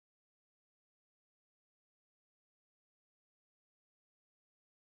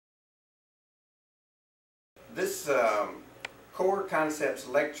This core concepts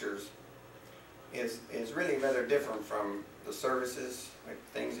lectures is really rather different from the services, like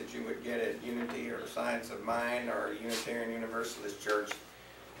things that you would get at Unity or Science of Mind or Unitarian Universalist Church.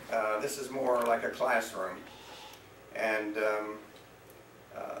 This is more like a classroom, and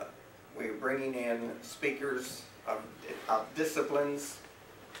we're bringing in speakers of disciplines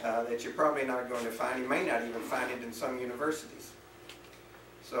that you're probably not going to find. You may not even find it in some universities.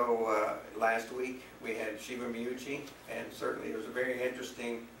 So last week we had Shiva Miyuchi, and certainly it was very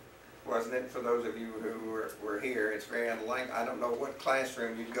interesting, wasn't it, for those of you who were here? It's very unlike, I don't know what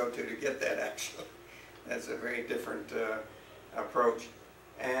classroom you'd go to get that, actually. That's a very different approach.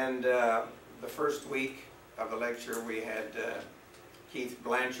 And the first week of the lecture we had Keith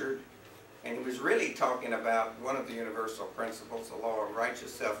Blanchard, and he was really talking about one of the universal principles, the law of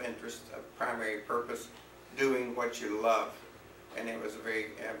righteous self-interest, of primary purpose, doing what you love. And it was a very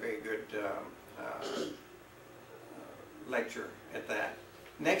good lecture at that.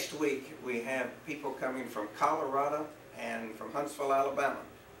 Next week we have people coming from Colorado and from Huntsville, Alabama,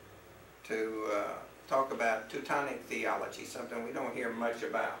 to talk about Teutonic theology, something we don't hear much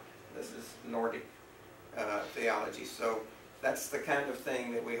about. This is Nordic theology. So that's the kind of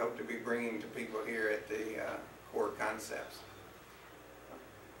thing that we hope to be bringing to people here at the Core Concepts.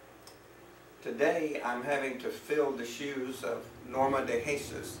 Today I'm having to fill the shoes of Norma de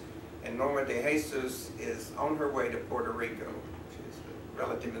Jesus, and Norma de Jesus is on her way to Puerto Rico. She's a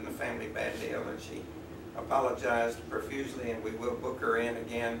relative in the family, bad deal, and she apologized profusely, and we will book her in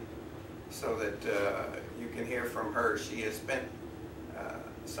again so that you can hear from her. She has spent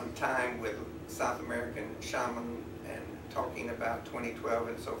some time with South American shaman and talking about 2012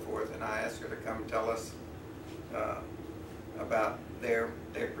 and so forth, and I asked her to come tell us about their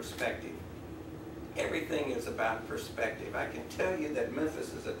perspective. Everything is about perspective. I can tell you that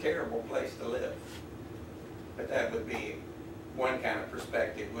Memphis is a terrible place to live, but that would be one kind of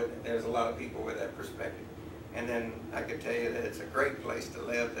perspective, wouldn't it? There's a lot of people with that perspective. And then I could tell you that it's a great place to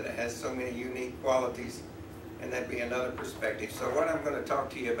live, that it has so many unique qualities, and that'd be another perspective. So what I'm going to talk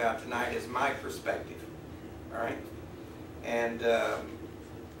to you about tonight is my perspective, all right? And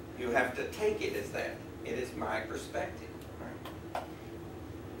you have to take it as that. It is my perspective, all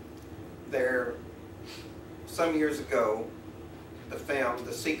right? Some years ago, the film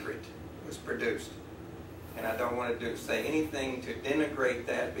The Secret was produced. And I don't want to say anything to denigrate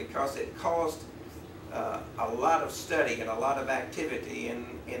that, because it caused a lot of study and a lot of activity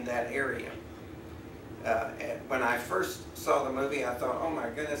in that area. When I first saw the movie, I thought, oh my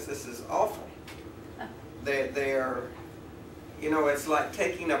goodness, this is awful. They are, you know, it's like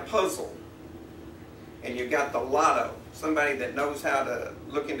taking a puzzle and you got the lotto, somebody that knows how to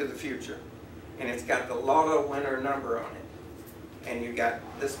look into the future, and it's got the lotto winner number on it. And you got,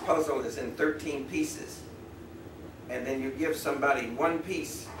 this puzzle is in 13 pieces. And then you give somebody one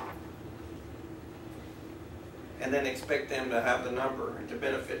piece and then expect them to have the number and to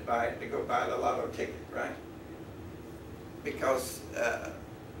benefit by it, to go buy the lotto ticket, right? Because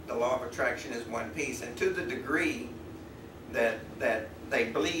the law of attraction is one piece. And to the degree that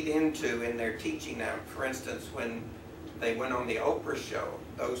they bleed into in their teaching now, for instance, when they went on the Oprah show,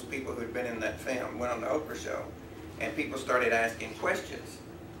 those people who'd been in that film went on the Oprah show, and people started asking questions.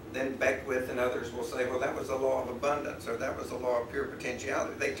 Then Beckwith and others will say, well, that was the law of abundance, or that was the law of pure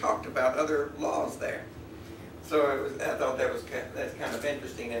potentiality. They talked about other laws there. So I thought that's kind of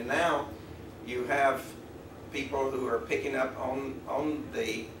interesting. And now you have people who are picking up on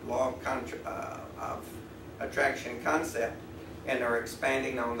the law of attraction concept, and are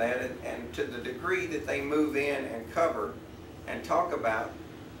expanding on that, and to the degree that they move in and cover and talk about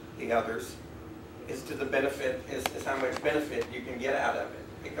the others is to the benefit, is how much benefit you can get out of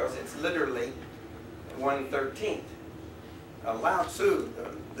it, because it's literally 1/13. Lao Tzu,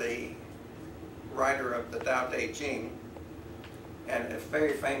 the writer of the Tao Te Ching, and a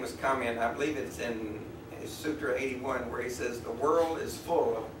very famous comment, I believe it's in his Sutra 81, where he says, the world is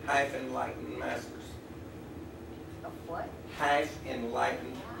full of half-enlightened masters. Of what?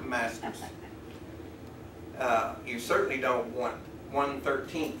 Half-enlightened masters. You certainly don't want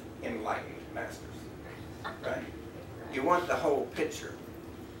 1/13 enlightened masters, right? You want the whole picture.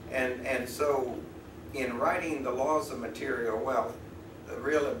 And so in writing the laws of material wealth, the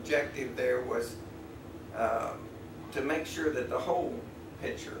real objective there was to make sure that the whole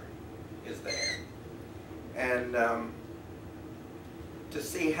picture is there. And to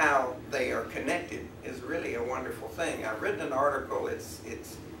see how they are connected is really a wonderful thing. I've written an article,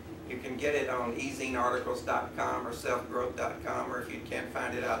 you can get it on ezingarticles.com or selfgrowth.com, or if you can't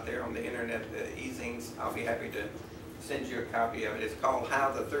find it out there on the internet, the ezines, I'll be happy to send you a copy of it. It's called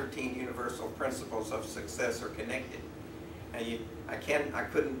How the 13 Universal Principles of Success Are Connected. And I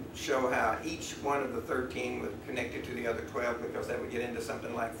couldn't show how each one of the 13 was connected to the other 12 because that would get into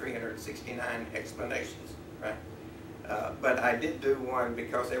something like 369 explanations, right? But I did do one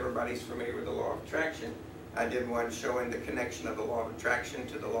because everybody's familiar with the law of attraction. I did one showing the connection of the law of attraction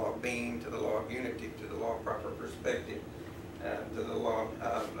to the law of being, to the law of unity, to the law of proper perspective, to the law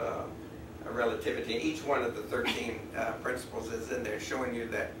of relativity. Each one of the 13 principles is in there showing you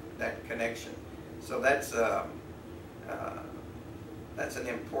that connection. So that's an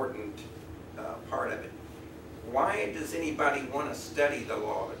important part of it. Why does anybody want to study the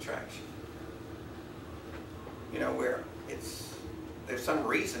law of attraction? You know, there's some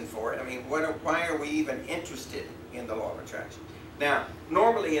reason for it. I mean, why are we even interested in the law of attraction? Now,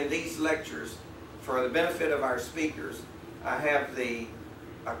 normally in these lectures, for the benefit of our speakers, I have a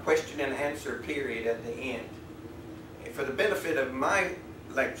question and answer period at the end. And for the benefit of my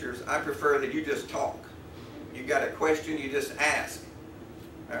lectures, I prefer that you just talk. You got a question, you just ask.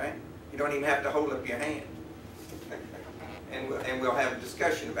 All right? You don't even have to hold up your hand. And we'll have a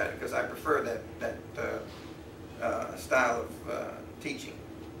discussion about it because I prefer that style of teaching.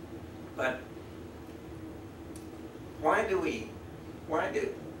 But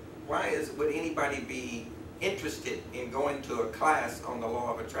would anybody be interested in going to a class on the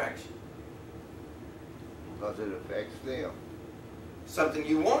law of attraction? Because it affects them. Something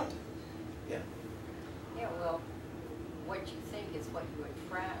you want? Yeah. Yeah, well, what you think is what you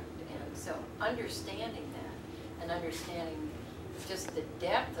attract. And so understanding that and understanding just the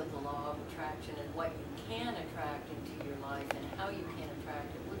depth of the law of attraction and what you can attract into your life and how you can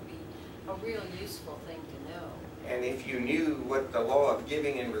attract it would be a real useful thing to know. And if you knew what the law of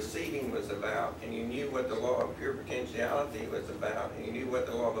giving and receiving was about, and you knew what the law of pure potentiality was about, and you knew what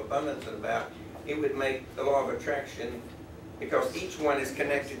the law of abundance was about, it would make the law of attraction, because each one is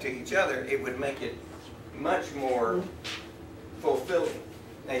connected to each other, it would make it much more fulfilling.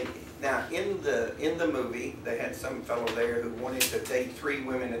 Now, in the movie, they had some fellow there who wanted to date 3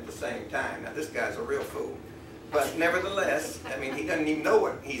 women at the same time. Now, this guy's a real fool. But nevertheless, I mean, he doesn't even know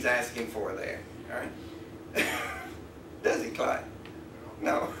what he's asking for there, all right? Does he, Clyde?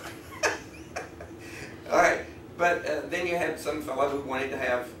 No. All right, but then you had some fellow who wanted to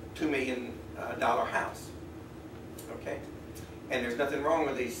have $2 million house, okay? And there's nothing wrong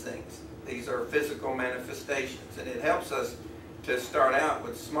with these things. These are physical manifestations, and it helps us to start out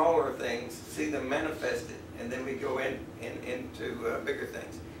with smaller things, see them manifested, and then we go into bigger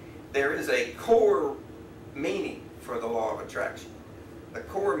things. There is a core meaning for the law of attraction. The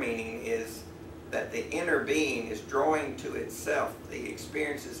core meaning is that the inner being is drawing to itself the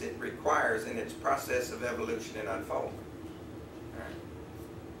experiences it requires in its process of evolution and unfoldment. All right.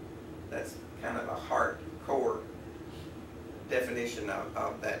 That's kind of a heart core definition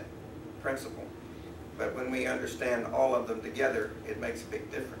of that principle. But when we understand all of them together, it makes a big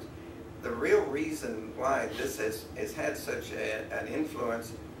difference. The real reason why this has had such an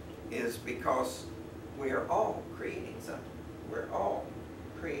influence is because we are all creating something. We're all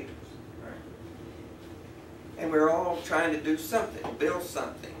creators, right? And we're all trying to do something, build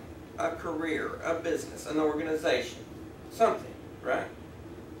something, a career, a business, an organization, something, right?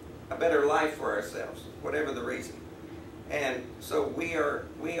 A better life for ourselves, whatever the reason. And so we are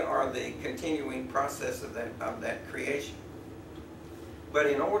the continuing process of that creation. But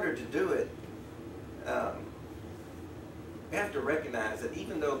in order to do it, we have to recognize that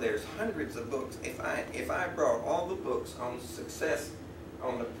even though there's hundreds of books, if I brought all the books on success,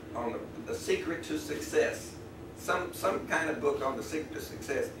 on the secret to success, some kind of book on the secret to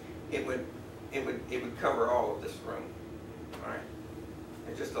success, it would cover all of this room. All right,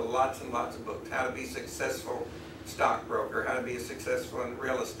 there's just lots and lots of books. How to be successful stockbroker, how to be successful in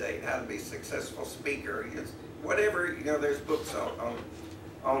real estate, how to be a successful speaker, whatever, you know, there's books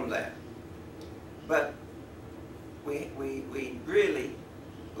on that. But we really,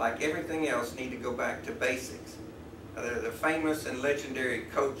 like everything else, need to go back to basics. The famous and legendary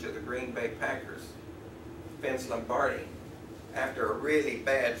coach of the Green Bay Packers, Vince Lombardi, after a really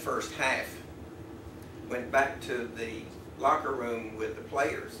bad first half, went back to the locker room with the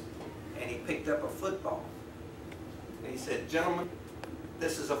players and he picked up a football. And he said, "Gentlemen,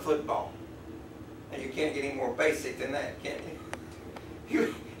 this is a football." And you can't get any more basic than that, can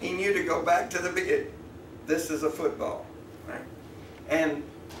you? He knew to go back to the beginning. This is a football, right? And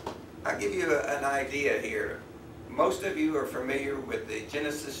I'll give you an idea here. Most of you are familiar with the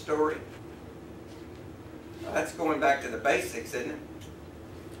Genesis story. That's going back to the basics, isn't it?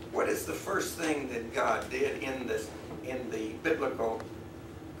 What is the first thing that God did in the biblical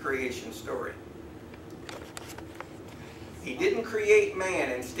creation story? He didn't create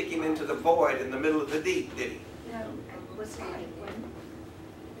man and stick him into the void in the middle of the deep, did he? No, it was light.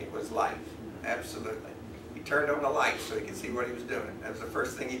 It was light, absolutely. He turned on the light so he could see what he was doing. That was the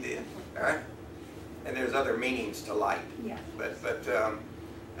first thing he did, all right? And there's other meanings to light, Yeah. but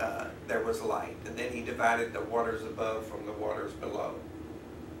there was light. And then he divided the waters above from the waters below,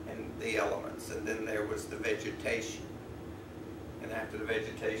 and the elements. And then there was the vegetation. And after the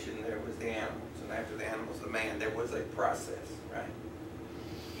vegetation, there was the animals. And after the animals, the man. There was a process, right?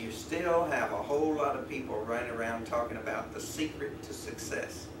 You still have a whole lot of people running around talking about the secret to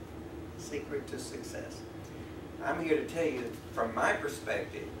success. Secret to success. I'm here to tell you, from my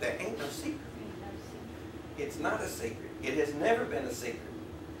perspective, there ain't no secret. It's not a secret. It has never been a secret.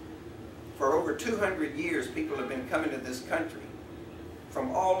 For over 200 years, people have been coming to this country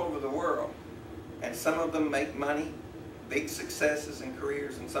from all over the world. And some of them make money, big successes and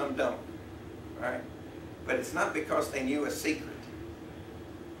careers, and some don't. Right? But it's not because they knew a secret.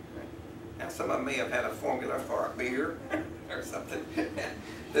 Right? Now, some of them may have had a formula for a beer or something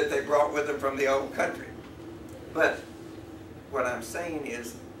that they brought with them from the old country. But what I'm saying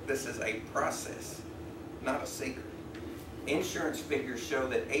is, this is a process, not a secret. Insurance figures show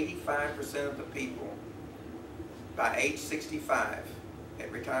that 85% of the people by age 65,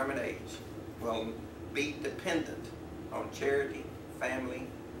 at retirement age, will be dependent on charity, family,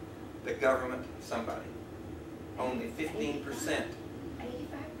 the government, somebody. Only 15%. 85%?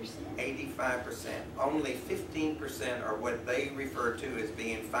 85%. Only 15% are what they refer to as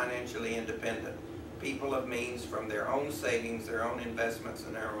being financially independent. People of means from their own savings, their own investments,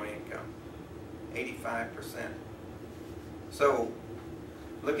 and their own income. 85%. So,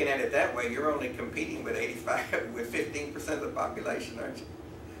 looking at it that way, you're only competing with 15% of the population, aren't you?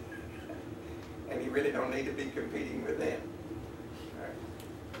 And you really don't need to be competing with them. All right.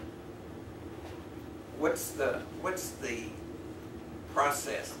 What's the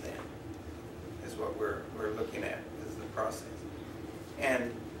process then? Is what we're looking at, is the process.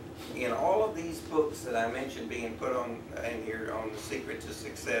 And in all of these books that I mentioned being put on in here on the secret to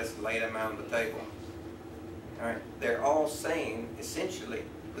success, lay them out on the table. All right, they're all saying essentially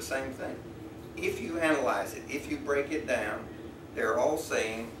the same thing. If you analyze it, if you break it down, they're all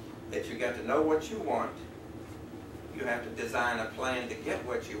saying that you got to know what you want, you have to design a plan to get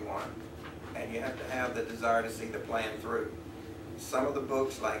what you want, and you have to have the desire to see the plan through. Some of the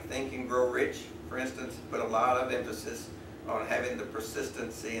books, like Think and Grow Rich, for instance, put a lot of emphasis on having the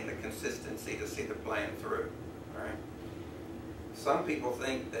persistency and the consistency to see the plan through. All right? Some people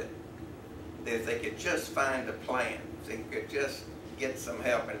think that if they could just find a plan, if they could just get some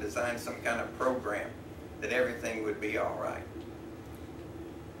help and design some kind of program, that everything would be all right.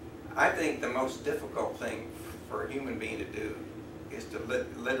 I think the most difficult thing for a human being to do is to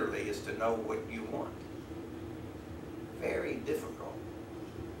literally is to know what you want. Very difficult,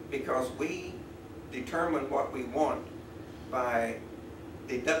 because we determine what we want by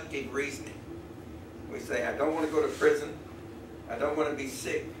deductive reasoning. We say, I don't want to go to prison, I don't want to be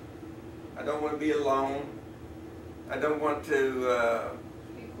sick, I don't want to be alone, I don't want to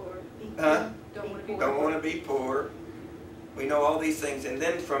Be poor. don't want to be poor. We know all these things, and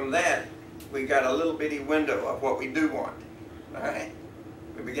then from that we got a little bitty window of what we do want. All right,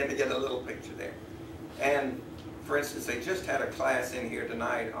 we begin to get a little picture there. And for instance, they just had a class in here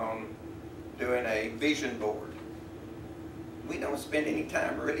tonight on doing a vision board. We don't spend any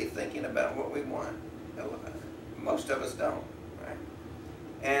time really thinking about what we want. Most of us don't, right?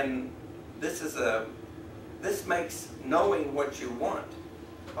 And this makes knowing what you want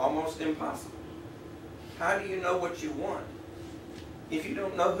almost impossible. How do you know what you want if you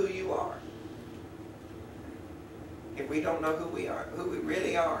don't know who you are? If we don't know who we are, who we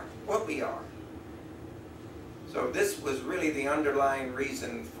really are, what we are. So this was really the underlying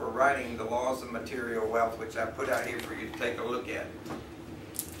reason for writing the Laws of Material Wealth, which I put out here for you to take a look at.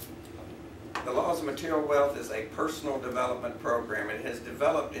 The Laws of Material Wealth is a personal development program. It has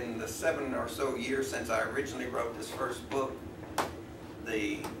developed in the 7 or so years since I originally wrote this first book.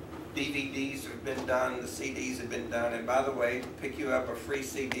 The DVDs have been done, the CDs have been done, and by the way, pick you up a free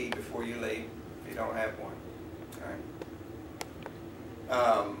CD before you leave if you don't have one. All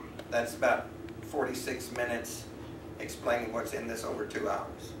right. That's about 46 minutes explaining what's in this over 2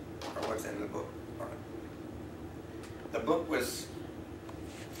 hours, or what's in the book. All right. The book was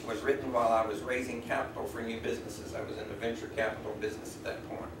written while I was raising capital for new businesses. I was in the venture capital business at that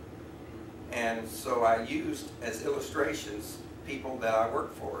point. And so I used as illustrations people that I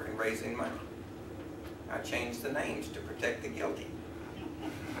worked for in raising money. I changed the names to protect the guilty.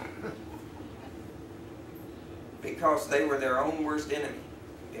 Because they were their own worst enemy.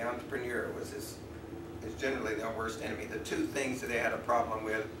 The entrepreneur was his is generally their worst enemy. The two things that they had a problem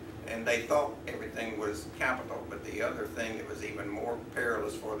with, and they thought everything was capital, but the other thing that was even more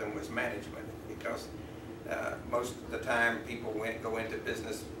perilous for them was management, because most of the time people go into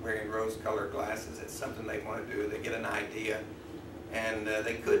business wearing rose-colored glasses. It's something they want to do. They get an idea, and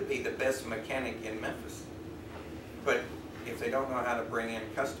they could be the best mechanic in Memphis. But if they don't know how to bring in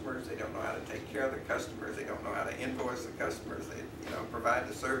customers, they don't know how to take care of the customers, they don't know how to invoice the customers, they provide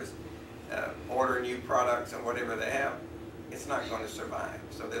the service, order new products and whatever they have, it's not going to survive.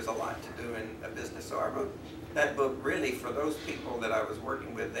 So there's a lot to do in a business. So I wrote that book really for those people that I was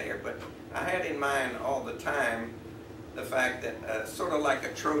working with there. But I had in mind all the time the fact that sort of like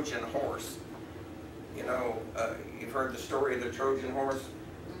a Trojan horse. You've heard the story of the Trojan horse?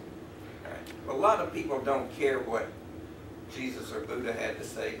 All right. Well, a lot of people don't care what Jesus or Buddha had to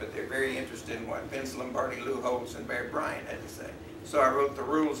say, but they're very interested in what Vince Lombardi, Lou Holtz, and Barry Bryant had to say. So I wrote the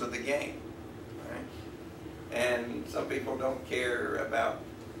rules of the game. Right? And some people don't care about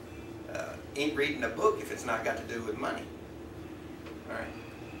reading a book if it's not got to do with money. All right.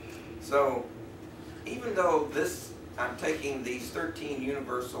 So even though I'm taking these 13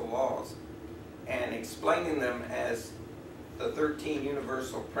 universal laws and explaining them as the 13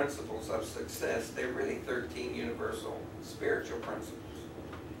 universal principles of success, they're really 13 universal spiritual principles.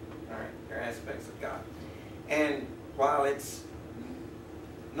 All right, they're aspects of God. And while it's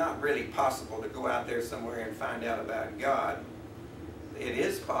not really possible to go out there somewhere and find out about God, it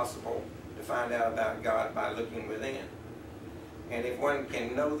is possible to find out about God by looking within. And if one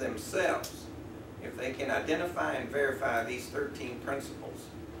can know themselves, if they can identify and verify these 13 principles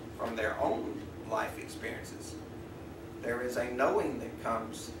from their own life experiences, there is a knowing that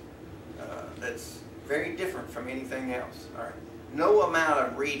comes that's very different from anything else. All right? No amount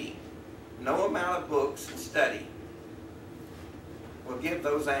of reading, no amount of books and study will give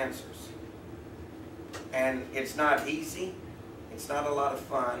those answers. And it's not easy. It's not a lot of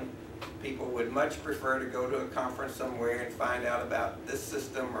fun. People would much prefer to go to a conference somewhere and find out about this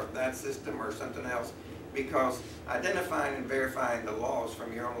system or that system or something else, because identifying and verifying the laws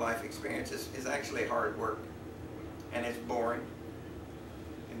from your own life experiences is actually hard work. And it's boring.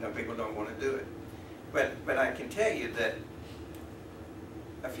 People don't want to do it. But I can tell you that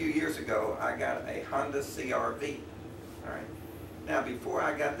a few years ago, I got a Honda CR-V. All right. Now, before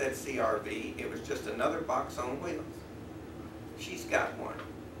I got that CR-V, it was just another box on wheels. She's got one.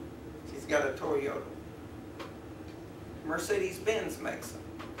 She's got a Toyota. Mercedes-Benz makes them.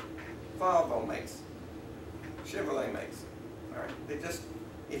 Volvo makes them. Chevrolet makes them. All right. They just,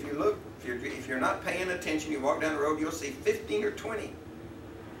 if you look, if you're not paying attention, you walk down the road, you'll see 15 or 20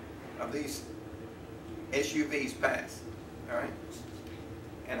 of these SUVs pass. All right.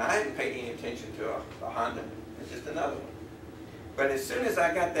 And I hadn't paid any attention to a Honda. It's just another one. But as soon as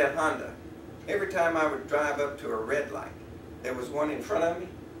I got that Honda, every time I would drive up to a red light, there was one in front of me,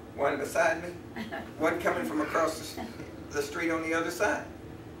 one beside me, one coming from across the street on the other side.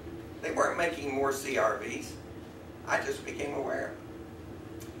 They weren't making more CR-Vs. I just became aware of it.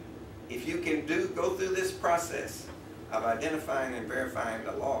 If you can go through this process of identifying and verifying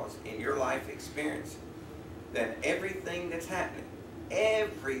the laws in your life experience, then everything that's happening,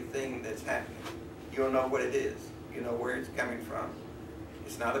 you'll know what it is. You know where it's coming from.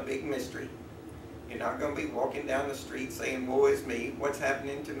 It's not a big mystery. You're not going to be walking down the street saying, woe is me, what's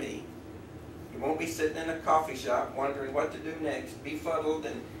happening to me? You won't be sitting in a coffee shop wondering what to do next, befuddled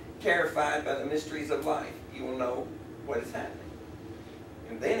and terrified by the mysteries of life. You will know what is happening.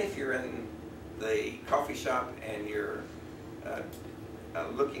 And then if you're in the coffee shop and you're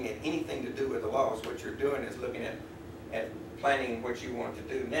looking at anything to do with the laws, what you're doing is looking at planning what you want to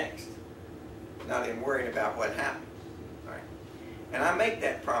do next, not in worrying about what happened. All right? And I make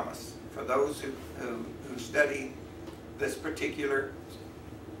that promise for those who study this particular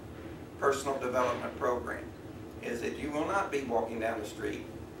personal development program, is that you will not be walking down the street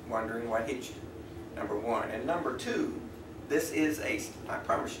wondering what hit you, number one. And number two, I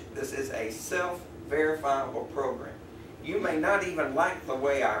promise you, this is a self-verifiable program. You may not even like the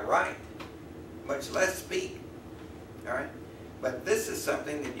way I write, much less speak, all right? But this is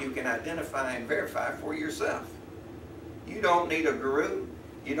something that you can identify and verify for yourself. You don't need a guru.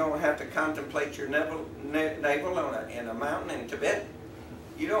 You don't have to contemplate your navel in a mountain in Tibet.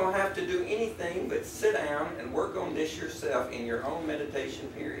 You don't have to do anything but sit down and work on this yourself in your own meditation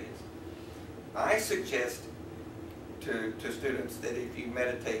periods. I suggest to students that if you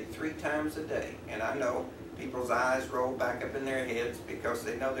meditate 3 times a day, and I know people's eyes roll back up in their heads because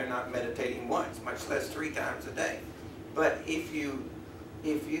they know they're not meditating once, much less 3 times a day. But if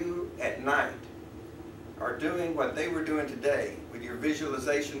you at night are doing what they were doing today with your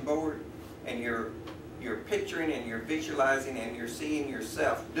visualization board and you're you're picturing and you're visualizing and you're seeing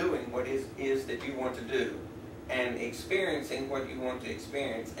yourself doing what is that you want to do, and experiencing what you want to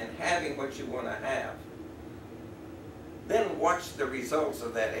experience, and having what you want to have. Then watch the results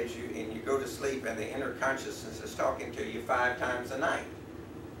of that as you go to sleep, and the inner consciousness is talking to you 5 times a night.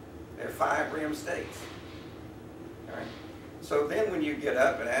 There are 5 REM states. All right? So then when you get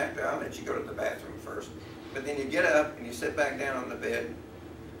up, and after, I'll let you go to the bathroom first, but then you get up and you sit back down on the bed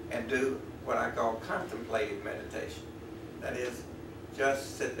and do what I call contemplative meditation. That is,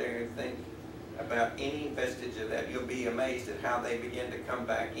 just sit there and think about any vestige of that. You'll be amazed at how they begin to come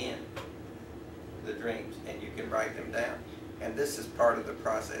back in, the dreams, and you can write them down. And this is part of the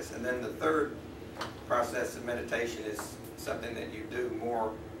process. And then the third process of meditation is something that you do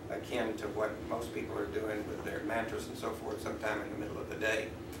more akin to what most people are doing with their mantras and so forth sometime in the middle of the day.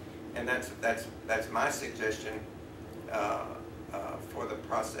 And that's my suggestion for the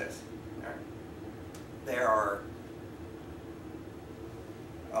process. Right. There are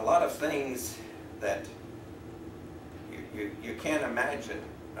a lot of things that you can't imagine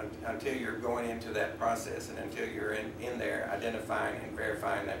until you're going into that process, and until you're in there identifying and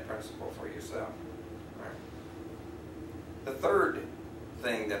verifying that principle for yourself. Right. The third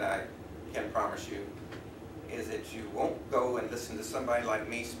thing that I can promise you is that you won't go and listen to somebody like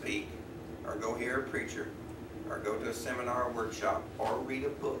me speak, or go hear a preacher, or go to a seminar or workshop, or read a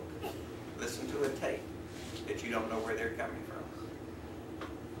book, listen to a tape that you don't know where they're coming from.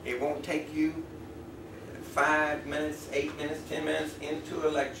 It won't take you 5 minutes, 8 minutes, 10 minutes into a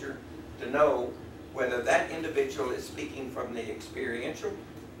lecture to know whether that individual is speaking from the experiential,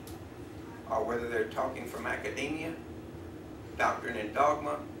 or whether they're talking from academia, doctrine and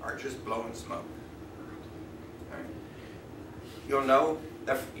dogma, or just blowing smoke. Right. You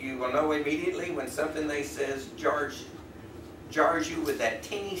will know immediately when something they says jars you with that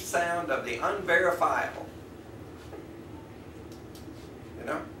teeny sound of the unverifiable. You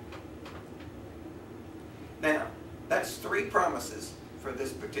know? Now, that's 3 promises for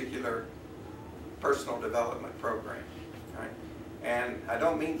this particular personal development program. Right? And I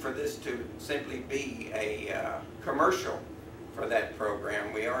don't mean for this to simply be a commercial for that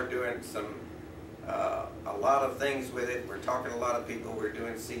program. We are doing a lot of things with it. We're talking to a lot of people. We're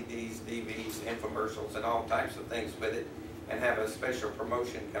doing CDs, DVDs, infomercials, and all types of things with it, and have a special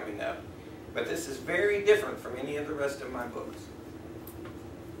promotion coming up. But this is very different from any of the rest of my books.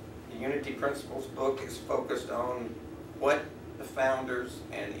 The Unity Principles book is focused on what the founders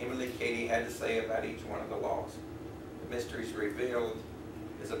and Emily Cady had to say about each one of the laws. The Mysteries Revealed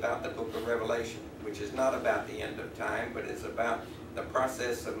is about the book of Revelation, which is not about the end of time, but is about the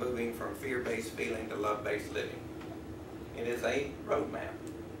process of moving from fear-based feeling to love-based living. It is a roadmap,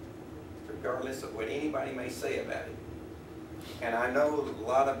 regardless of what anybody may say about it. And I know a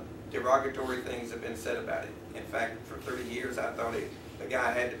lot of derogatory things have been said about it. In fact, for 30 years I thought the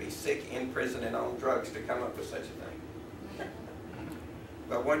guy had to be sick, in prison, and on drugs to come up with such a thing.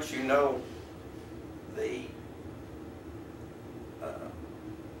 But once you know the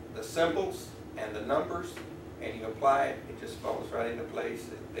symbols and the numbers, and you apply it, it just falls right into place.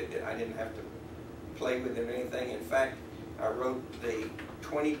 I didn't have to play with it or anything. In fact, I wrote the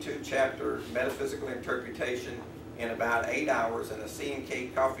 22-chapter metaphysical interpretation in about 8 hours in a C&K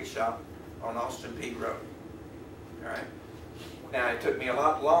coffee shop on Austin Peay Road. All right. Now, it took me a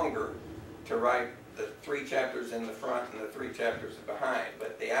lot longer to write the 3 chapters in the front and the 3 chapters behind,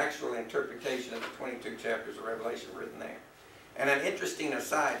 but the actual interpretation of the 22 chapters of Revelation were written there. And an interesting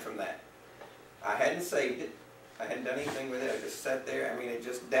aside from that, I hadn't saved it. I hadn't done anything with it. I just sat there. I mean, it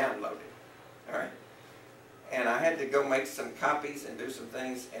just downloaded. All right. And I had to go make some copies and do some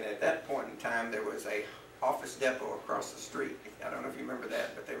things. And at that point in time, there was a Office Depot across the street. I don't know if you remember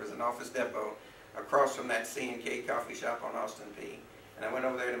that, but there was an Office Depot across from that C&K coffee shop on Austin Peay. And I went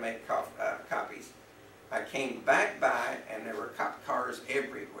over there to make copies. I came back by, and there were cop cars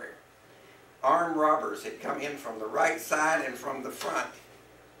everywhere. Armed robbers had come in from the right side and from the front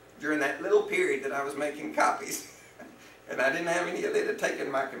during that little period that I was making copies. And I didn't have any of it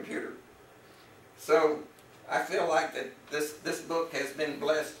taken my computer. So I feel like that this book has been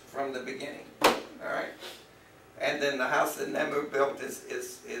blessed from the beginning. All right. And then the house that Nemu built is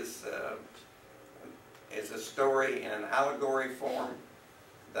a story in an allegory form.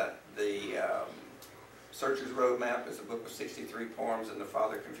 That the Searcher's Roadmap is a book of 63 poems, and the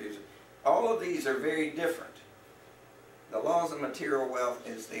Father Confuser. All of these are very different. The Laws of Material Wealth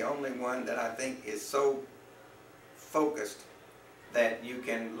is the only one that I think is so focused that you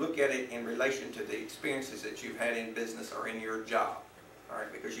can look at it in relation to the experiences that you've had in business or in your job, all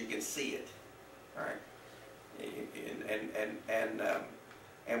right, because you can see it, all right.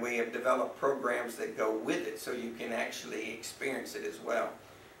 and we have developed programs that go with it so you can actually experience it as well.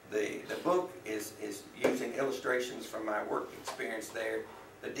 The book is using illustrations from my work experience there.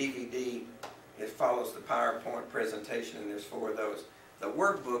 The DVD, it follows the PowerPoint presentation, and there's 4 of those. The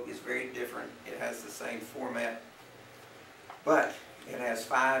workbook is very different. It has the same format, but it has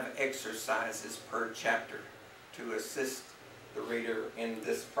 5 exercises per chapter to assist the reader in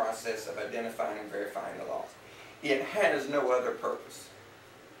this process of identifying and verifying the laws. It has no other purpose.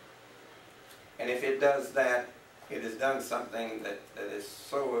 And if it does that, it has done something that is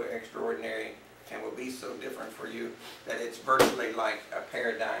so extraordinary and will be so different for you that it's virtually like a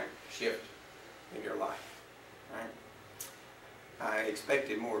paradigm shift in your life. Right? I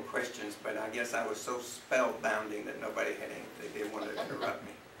expected more questions, but I guess I was so spellbounding that nobody had anything. They didn't want to interrupt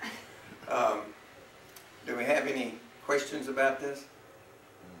me. Do we have any questions about this?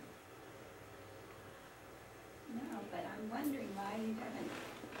 No, but I'm wondering why you haven't,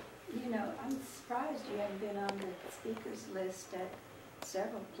 you know, I'm surprised you haven't been on the speakers list at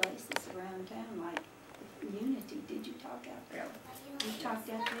several places around town, like Unity. Did you talk out there? Yeah. You talked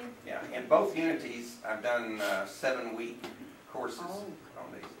out there? Yeah, in both Unities, I've done 7-week courses Oh.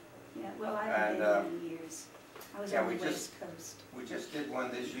 on these. Yeah, well, I haven't been And, in years. I was yeah, on the we West Coast. We just did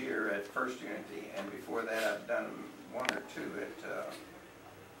one this year at First Unity, and before that I've done 1 or 2 at,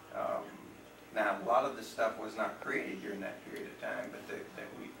 now a lot of the stuff was not created during that period of time, but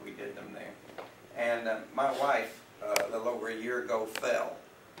we did them there. And my wife, a little over a year ago, fell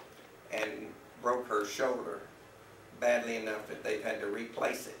and broke her shoulder badly enough that they've had to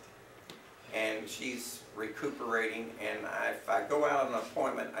replace it. And she's recuperating, and if I go out on an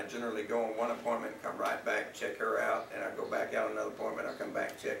appointment, I generally go on one appointment, come right back, check her out, and I go back out on another appointment, I come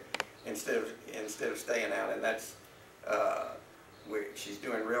back, check, instead of staying out. And that's she's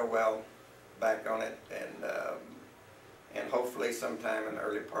doing real well back on it, and hopefully sometime in the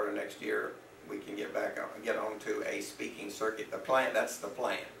early part of next year we can get onto a speaking circuit. That's the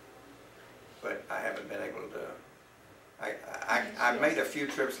plan, but I haven't been able to. I've made a few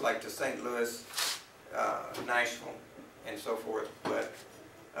trips, like to St. Louis, Nashville, and so forth, but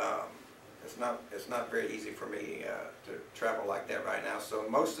it's not very easy for me to travel like that right now. So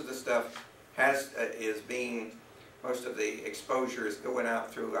most of the stuff most of the exposure is going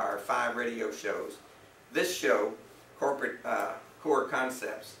out through our 5 radio shows. This show, Core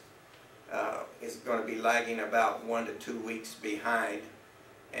Concepts, is going to be lagging about 1 to 2 weeks behind,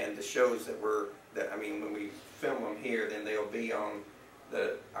 and the shows when we film them here, then they'll be on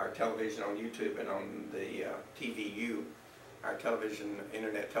our television on YouTube and on the TVU, our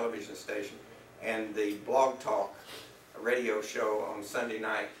internet television station, and the Blog Talk radio show on Sunday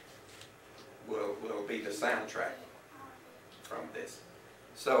night will be the soundtrack from this.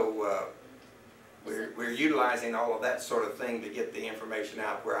 So we're utilizing all of that sort of thing to get the information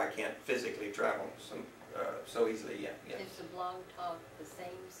out where I can't physically travel so easily. Yeah. Is the Blog Talk the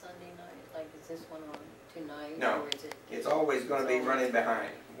same Sunday night? Like, is this one on tonight? No, or is it it's always going to be running behind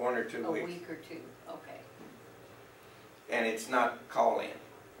 1 or 2 a weeks. week or 2? Okay. And it's not call-in.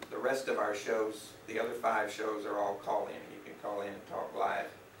 The rest of our shows, the other 5 shows, are all call-in. You can call in and talk live.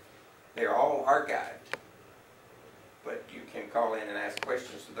 They're all archived, but you can call in and ask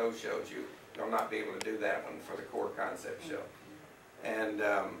questions to those shows. You'll not be able to do that one for the Core Concept show. And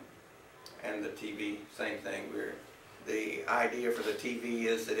the TV, same thing. The idea for the TV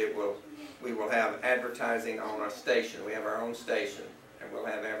is that we will have advertising on our station. We have our own station, and we'll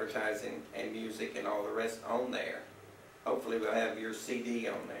have advertising and music and all the rest on there. Hopefully we'll have your CD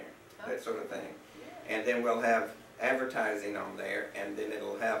on there, that sort of thing. And then we'll have advertising on there, and then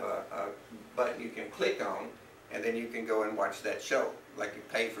it'll have a button you can click on, and then you can go and watch that show, like you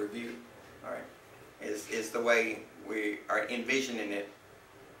pay per view. All right, is the way we are envisioning it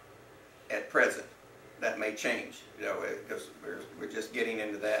at present. That may change, because we're just getting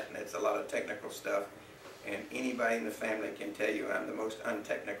into that, and it's a lot of technical stuff. And anybody in the family can tell you I'm the most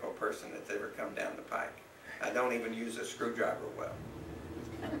untechnical person that's ever come down the pike. I don't even use a screwdriver well.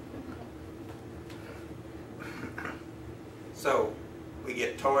 So we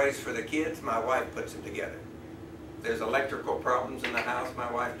get toys for the kids. My wife puts them together. There's electrical problems in the house.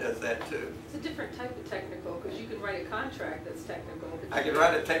 My wife does that too. It's a different type of technical, because you can write a contract that's technical. I can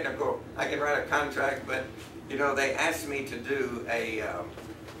write a contract, but they asked me to do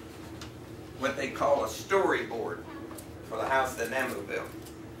what they call a storyboard for the house that Namu built.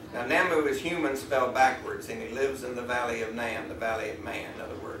 Now Namu is human spelled backwards, and he lives in the valley of Nam, the valley of man, in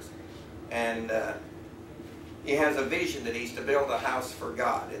other words. And he has a vision that he's to build a house for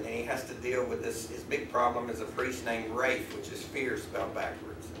God, and then he has to deal with this. His big problem is a priest named Rafe, which is fear spelled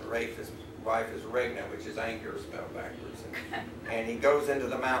backwards. And Rafe is wife is Regna, which is anger spelled backwards. And he goes into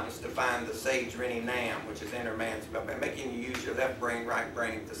the mountains to find the sage Rini Nam, which is inner man spelled backwards, making you use your left brain, right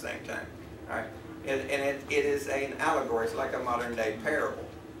brain at the same time. All right? And it is an allegory. It's like a modern day parable.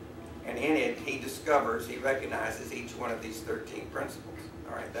 And in it, he discovers, he recognizes each one of these 13 principles.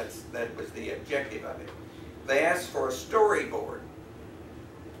 All right? That was the objective of it. They asked for a storyboard.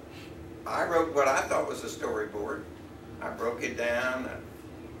 I wrote what I thought was a storyboard. I broke it down.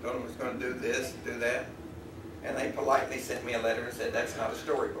 I told them I was going to do this, do that. And they politely sent me a letter and said, that's not a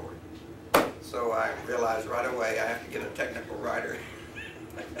storyboard. So I realized right away I have to get a technical writer.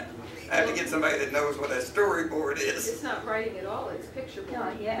 I have to get somebody that knows what a storyboard is. It's not writing at all, it's picture board.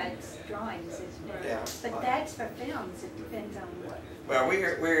 No, yeah, it's drawings, isn't it? Yeah. But that's for films, it depends on what. Well, we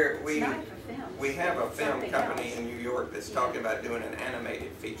It's not for films. we have a It's film something company else. in New York that's talking about doing an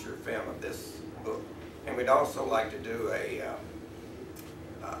animated feature film of this book. And we'd also like to do a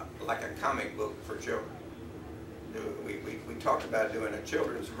like a comic book for children. We talked about doing a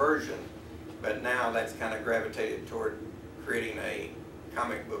children's version, but now that's kind of gravitated toward creating a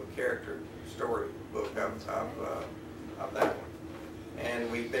comic book character story book of that one.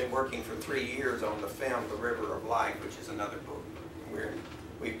 And we've been working for 3 years on the film The River of Life, which is another book.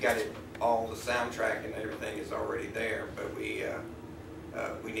 We've got it all, the soundtrack and everything is already there, but we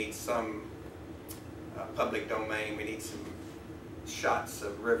need some public domain. We need some shots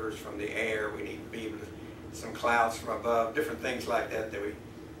of rivers from the air. We need to be able to, some clouds from above, different things like that that we,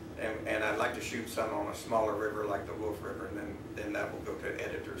 and I'd like to shoot some on a smaller river like the Wolf River, and then that will go to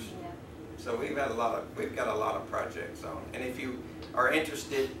editors. Yeah. So we've got a lot of projects on. And if you are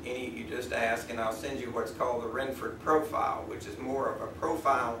interested, you just ask, and I'll send you what's called the Renford Profile, which is more of a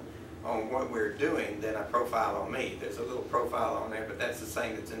profile on what we're doing than a profile on me. There's a little profile on there, but that's the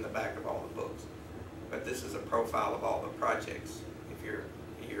same that's in the back of all the books. But this is a profile of all the projects. If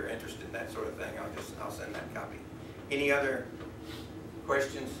you're interested in that sort of thing, I'll send that copy. Any other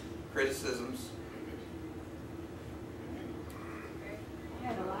questions, criticisms? You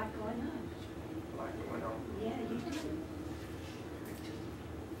had a lot going on. Like going on? Yeah, you do.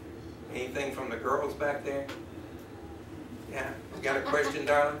 Anything from the girls back there? Yeah. You got a question,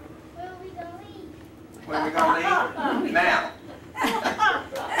 darling? When are we gonna leave? When are we gonna leave? Now.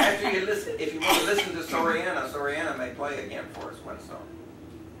 After you listen, if you want to listen to Soriana may play again for us one song.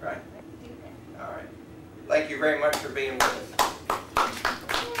 Right? All right. Thank you very much for being with us.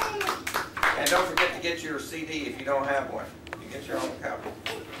 And don't forget to get your CD if you don't have one. You get your own copy.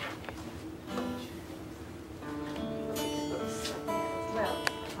 Well,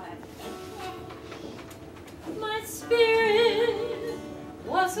 My spirit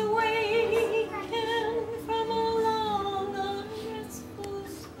was awakened from a long unrestful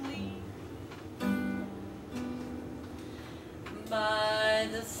sleep by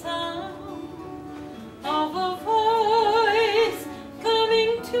the sound of a voice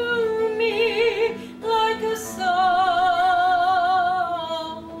coming to me like a song,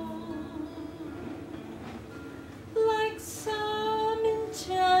 like some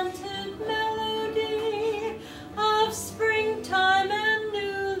enchanted melody of springtime and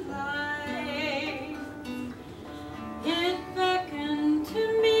new life. It beckoned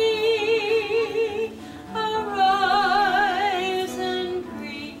to me, arise and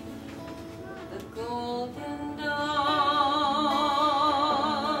greet the golden dawn.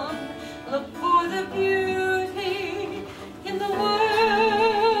 Look for the beauty in the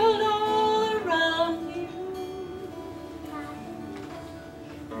world all around you.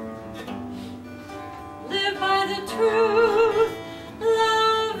 Live by the truth,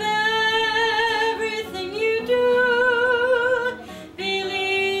 love everything you do.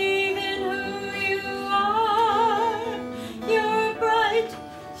 Believe in who you are, you're a bright,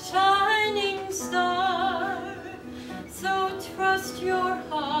 shining star. So trust your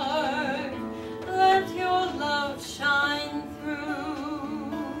heart, let your love shine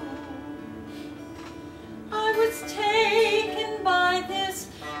through. I was taken by this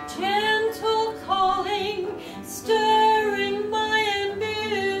gentle calling, stirring my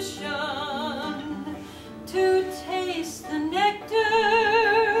ambition to taste the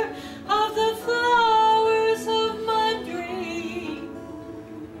nectar of the flowers of my dreams,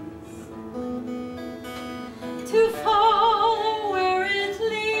 to follow where it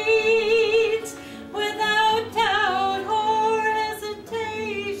leads without doubt or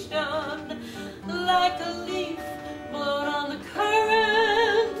hesitation, like a leaf blown on the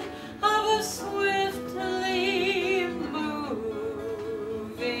current of a swiftly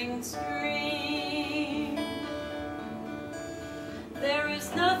moving stream. There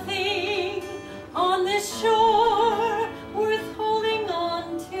is nothing on this shore worth holding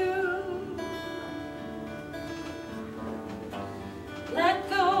on to.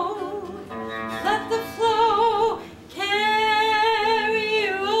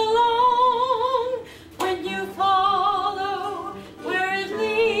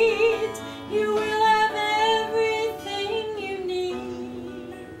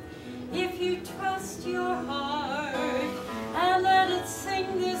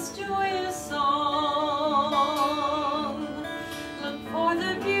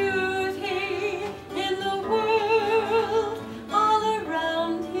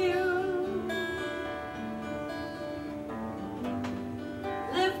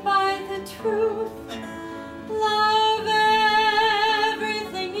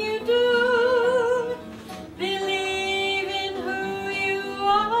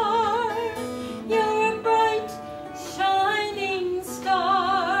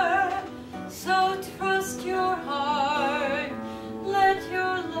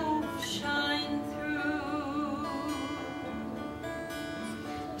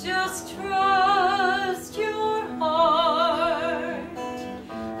 Just trust your heart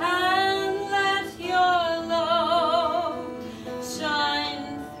and let your love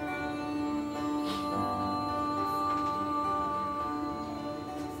shine through.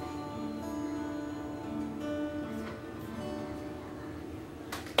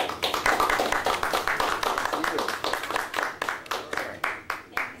 Thank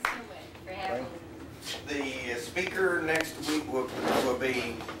you so much for having me. The speaker next week will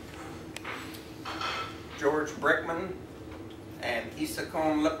be George Brickman and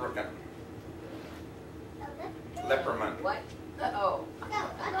Isakon Leprechaun. Leperman. What? Oh.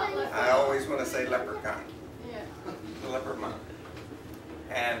 I always want to say leprechaun. Yeah. Leperman.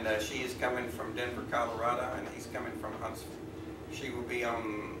 And she is coming from Denver, Colorado, and he's coming from Huntsville. She will be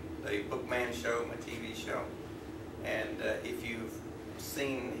on the Bookman show, my TV show. And if you've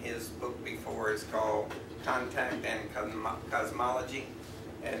seen his book before, it's called Contact and Cosmology.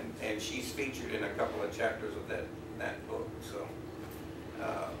 And she's featured in a couple of chapters of that book. So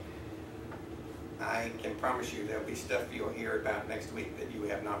I can promise you there'll be stuff you'll hear about next week that you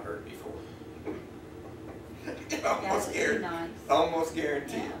have not heard before. Almost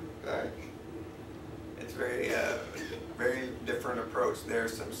guaranteed. Yeah. Right. It's very different approach. There are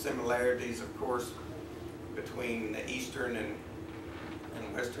some similarities, of course, between the Eastern and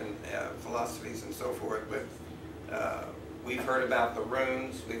Western philosophies and so forth, but we've heard about the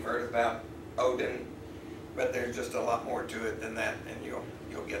runes, we've heard about Odin, but there's just a lot more to it than that, and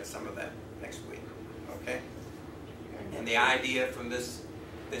you'll get some of that next week. Okay? And the idea from this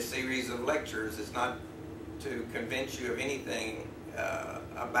series of lectures is not to convince you of anything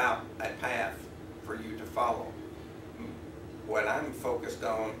about a path for you to follow. What I'm focused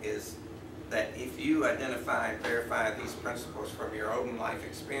on is that if you identify and verify these principles from your own life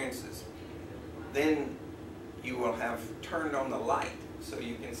experiences, then you will have turned on the light so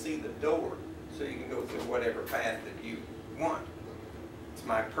you can see the door, so you can go through whatever path that you want. It's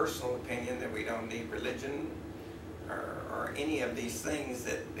my personal opinion that we don't need religion or any of these things,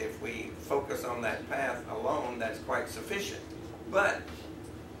 that if we focus on that path alone, that's quite sufficient. But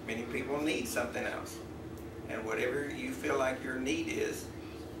many people need something else. And whatever you feel like your need is,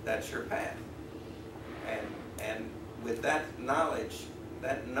 that's your path. And with that knowledge,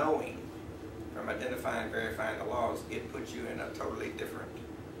 that knowing from identifying and verifying the laws, it puts you in a totally different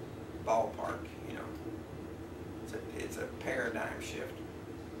ballpark, you know. It's a paradigm shift.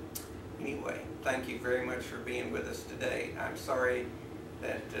 Anyway, thank you very much for being with us today. I'm sorry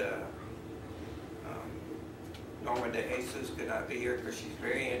that Norma de Jesus could not be here because she's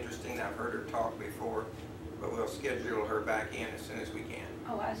very interesting. I've heard her talk before, but we'll schedule her back in as soon as we can.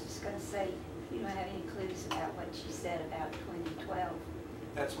 Oh, I was just going to say, you don't have any clues about what she said about 2012.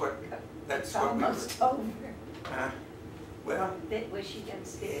 That's what It's we were. almost over. Well, Was she going to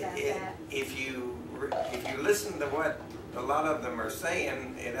speak about that? if you listen to what a lot of them are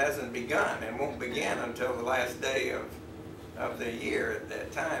saying, it hasn't begun and won't begin until the last day of the year at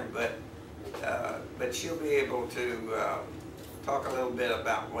that time. But she'll be able to talk a little bit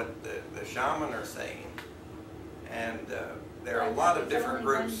about what the shaman are saying, and there are a lot of different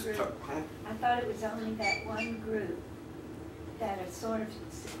groups. I thought it was only that one group that are sort of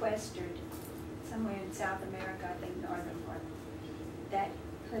sequestered somewhere in South America, I think northern part, that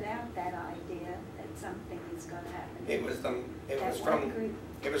put out that idea that something is going to happen. It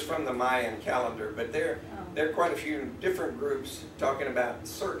was from the Mayan calendar, but there are quite a few different groups talking about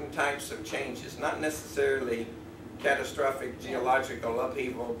certain types of changes, not necessarily catastrophic geological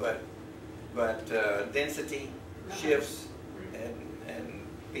upheaval, but density shifts and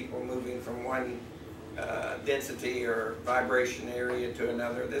people moving from one density or vibration area to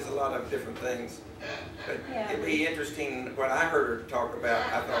another. There's a lot of different things, but it'd be interesting. What I heard her talk about,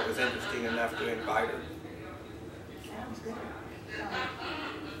 I thought was interesting enough to invite her. Sounds good.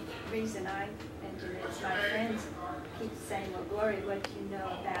 The reason I mentioned it is my friends keep saying, well, Gloria, what do you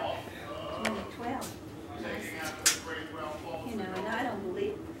know about 2012? And I said, you know, and I don't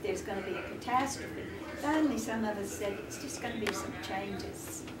believe there's going to be a catastrophe. Finally, some of us said it's just going to be some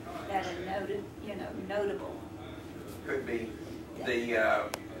changes that are notable. Could be.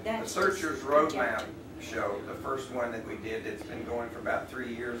 The Searcher's Roadmap show, the first one that we did, it's been going for about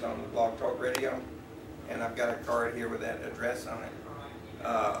 3 years on the Blog Talk Radio, and I've got a card here with that address on it.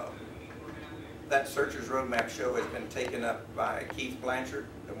 That Searcher's Roadmap show has been taken up by Keith Blanchard,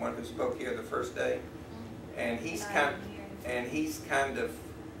 the one who spoke here the first day, and he's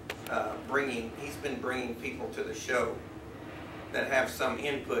been bringing people to the show that have some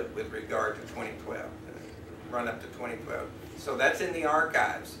input with regard to 2012, run up to 2012. So that's in the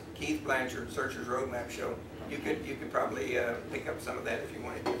archives. Keith Blanchard, Searcher's Roadmap show. you could probably pick up some of that if you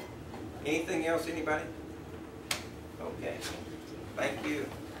wanted to. Anything else, anybody? Okay. Thank you.